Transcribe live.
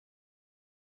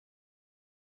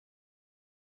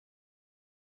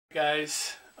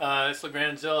Guys, it's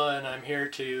Legrandzilla, and I'm here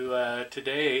to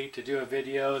today to do a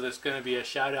video that's going to be a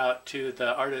shout out to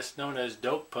the artist known as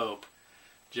DopePope.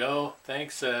 Joe,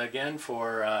 thanks again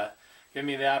for giving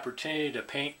me the opportunity to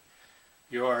paint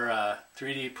your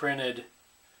 3D printed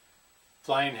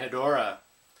flying Hedorah.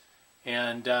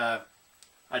 And I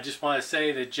just want to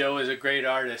say that Joe is a great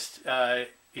artist.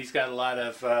 He's got a lot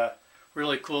of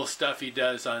really cool stuff he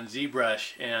does on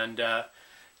zBrush,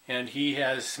 and he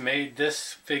has made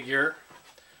this figure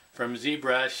from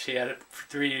zBrush. He had it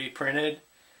 3D printed,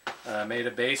 made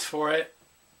a base for it,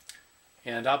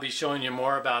 and I'll be showing you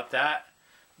more about that.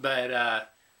 But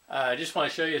I just want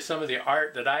to show you some of the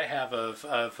art that I have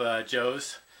of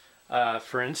Joe's.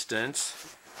 For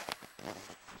instance,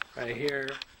 right here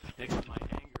next to my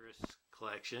Anguirus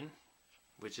collection,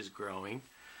 which is growing,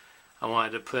 I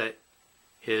wanted to put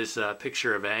his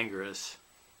picture of Anguirus,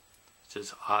 which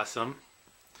is awesome.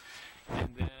 And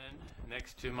then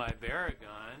next to my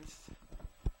Baragons,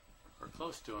 or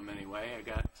close to them anyway, I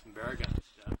got some Baragon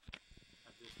stuff. I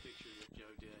have this picture that Joe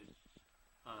did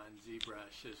on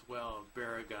zBrush as well of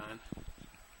Baragon,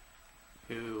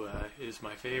 who is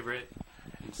my favorite,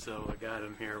 and so I got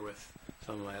him here with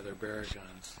some of my other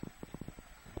Baragons.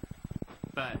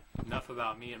 But enough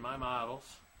about me and my models.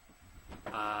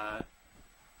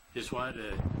 Just wanted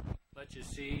to let you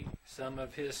see some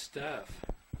of his stuff.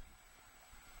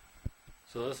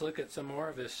 So let's look at some more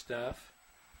of his stuff,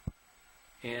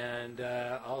 and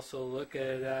also look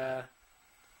at a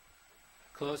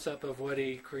close-up of what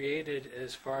he created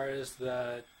as far as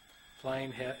the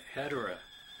flying Hedorah.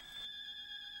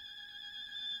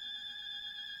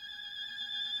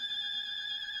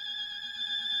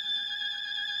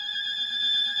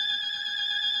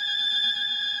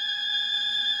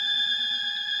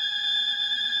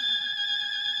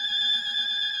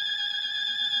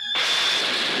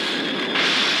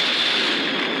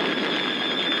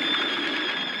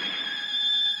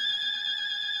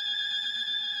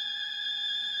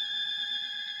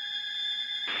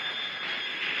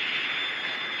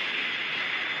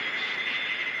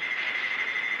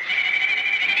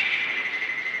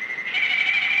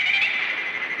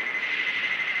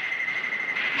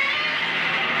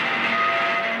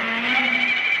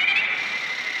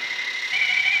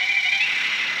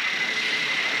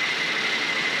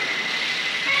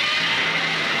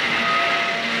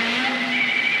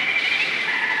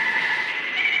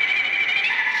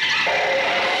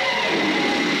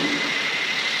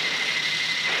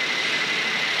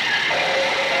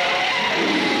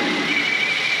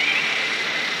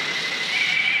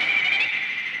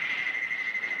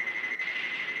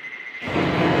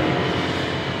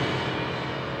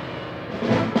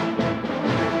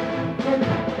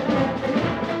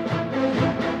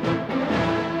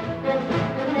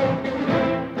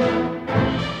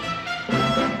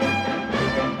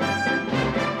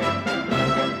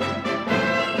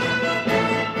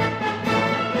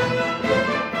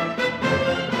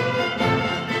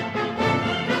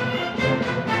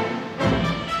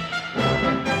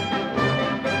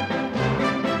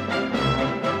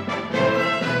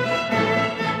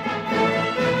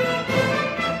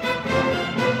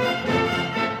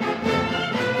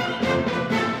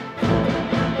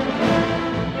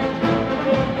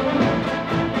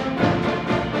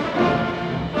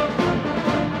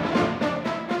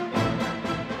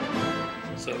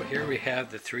 So here we have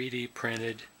the 3D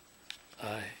printed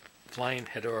flying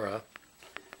Hedorah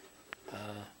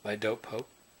by DopePope,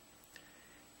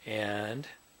 and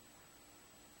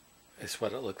it's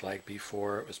what it looked like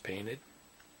before it was painted.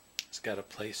 It's got a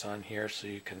place on here so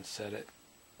you can set it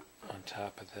on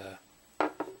top of the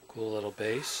cool little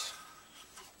base.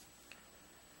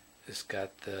 It's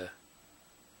got the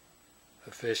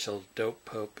official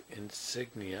DopePope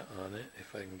insignia on it,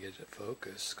 if I can get it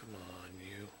focused. Come on,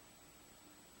 you.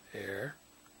 There.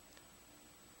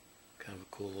 Kind of a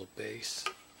cool little base.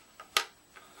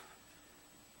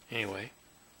 Anyway,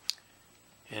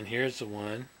 and here's the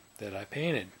one that I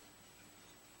painted.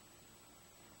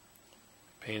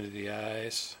 Painted the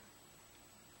eyes,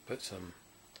 put some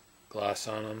gloss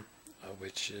on them,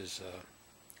 which is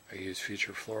I use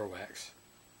Future Floor Wax,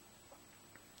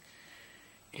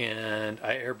 and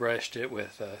I airbrushed it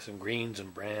with some greens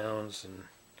and browns and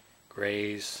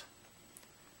grays,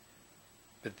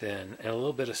 but then and a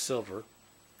little bit of silver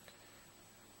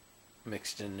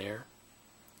mixed in there.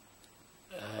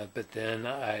 But then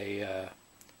I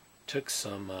took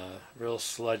some real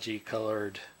sludgy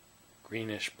colored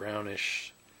greenish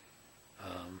brownish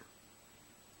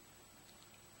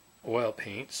oil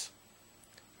paints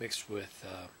mixed with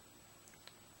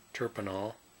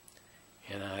terpenol,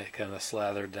 and I kind of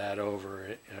slathered that over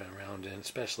it around, and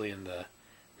especially in the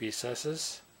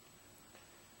recesses,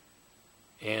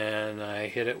 and I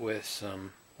hit it with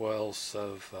some oils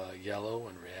of yellow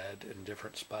and red in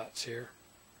different spots here.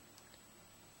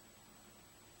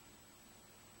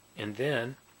 And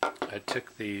then I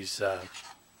took these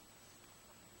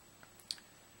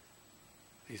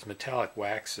metallic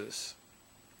waxes.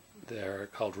 They're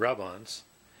called rub-ons,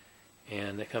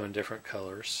 and they come in different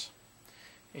colors.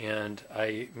 And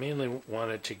I mainly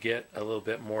wanted to get a little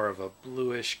bit more of a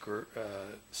bluish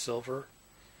silver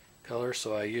color,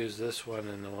 so I used this one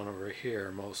and the one over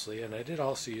here mostly. And I did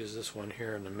also use this one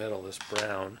here in the middle, this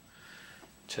brown,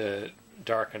 to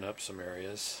darken up some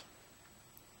areas,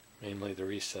 mainly the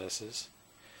recesses.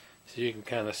 So you can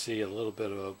kind of see a little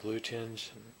bit of a blue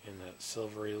tinge in that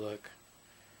silvery look,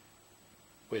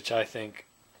 which I think,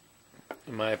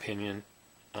 in my opinion,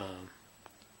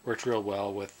 worked real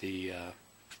well with the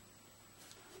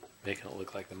making it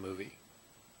look like the movie,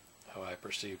 how I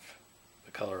perceive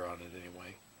the color on it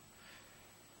anyway.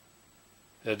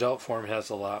 The adult form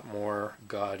has a lot more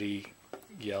gaudy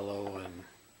yellow and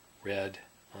red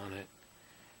on it,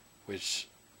 which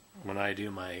when I do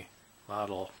my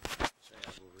model, which I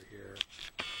have over here,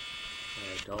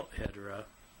 my adult Hedorah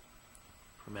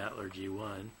from Antler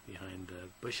G1 behind the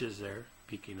bushes there,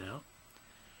 peeking out.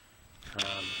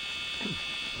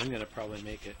 I'm going to probably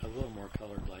make it a little more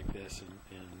colored like this and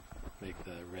make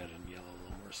the red and yellow a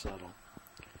little more subtle.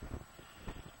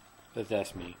 But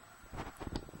that's me.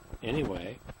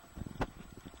 Anyway,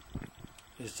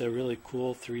 it's a really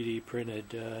cool 3D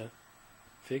printed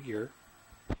figure.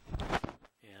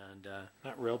 And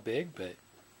not real big, but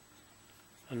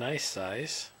a nice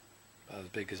size. About as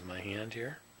big as my hand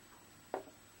here. And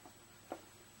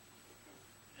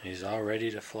he's all ready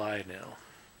to fly now.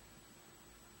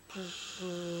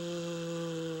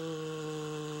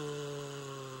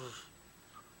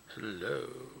 Hello.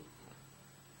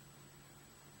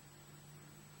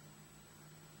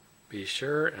 Be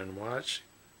sure and watch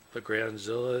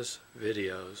Legrandzilla's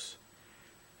videos,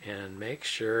 and make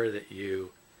sure that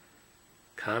you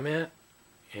comment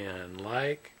and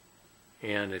like,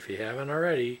 and if you haven't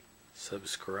already,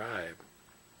 subscribe.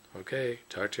 Okay,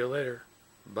 talk to you later.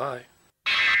 Bye.